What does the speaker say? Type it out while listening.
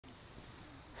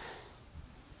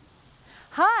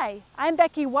Hi, I'm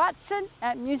Becky Watson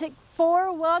at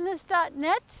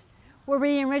music4wellness.net, where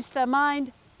we enrich the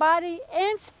mind, body,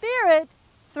 and spirit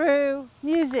through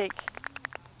music.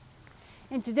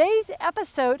 In today's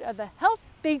episode of the Health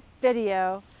Beat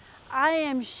video, I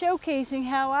am showcasing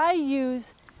how I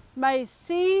use my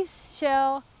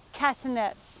Seashell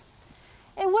Castanets.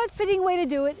 And what fitting way to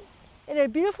do it in a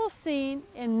beautiful scene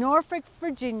in Norfolk,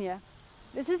 Virginia.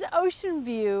 This is Ocean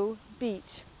View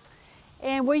Beach,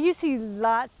 and where you see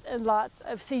lots and lots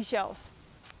of seashells.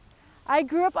 I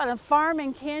grew up on a farm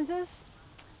in Kansas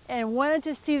and wanted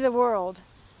to see the world.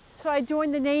 So I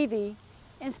joined the Navy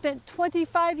and spent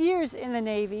 25 years in the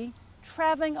Navy,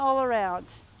 traveling all around.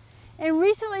 And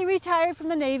recently retired from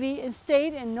the Navy and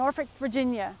stayed in Norfolk,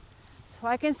 Virginia. So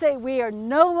I can say we are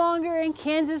no longer in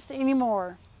Kansas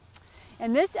anymore.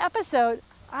 In this episode,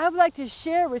 I would like to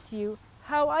share with you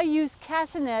how I use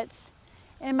castanets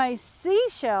and my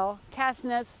Seashell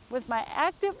Castanets with my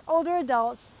active older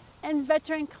adults and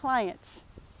veteran clients.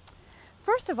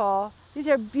 First of all, these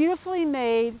are beautifully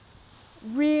made,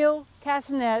 real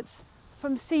castanets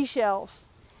from seashells.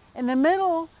 In the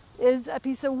middle is a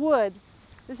piece of wood.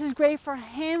 This is great for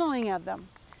handling of them.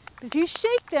 But if you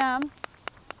shake them,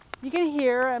 you can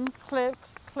hear them clip,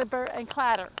 clipper, and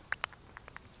clatter.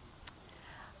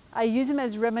 I use them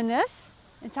as reminisce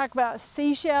and talk about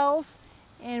seashells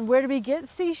and where do we get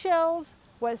seashells,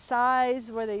 what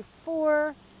size, were they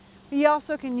for. We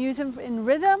also can use them in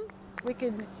rhythm. We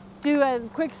can do a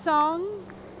quick song.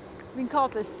 We can call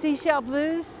it the Seashell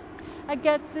Blues. I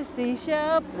got the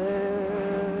seashell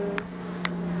blues.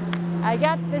 I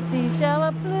got the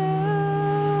seashell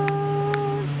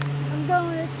blues. I'm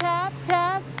gonna tap,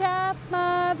 tap, tap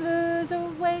my blues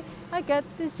away. I got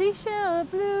the seashell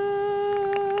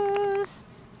blues.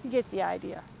 You get the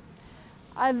idea.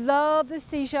 I love the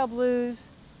Seashell Blues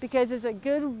because it's a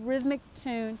good rhythmic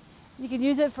tune. You can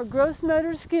use it for gross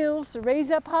motor skills to raise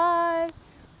up high,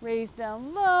 raise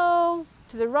down low,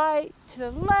 to the right, to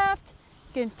the left.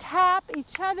 You can tap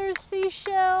each other's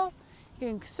seashell. You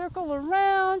can circle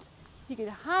around. You can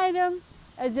hide them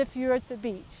as if you're at the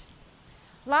beach.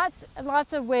 Lots and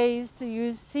lots of ways to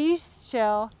use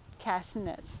Seashell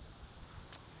Castanets.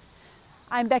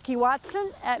 I'm Becky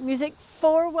Watson at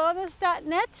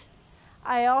music4wellness.net.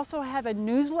 I also have a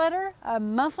newsletter, a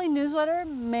monthly newsletter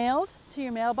mailed to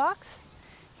your mailbox.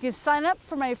 You can sign up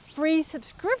for my free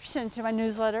subscription to my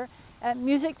newsletter at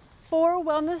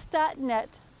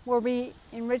music4wellness.net, where we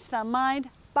enrich the mind,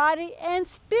 body, and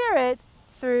spirit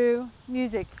through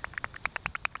music.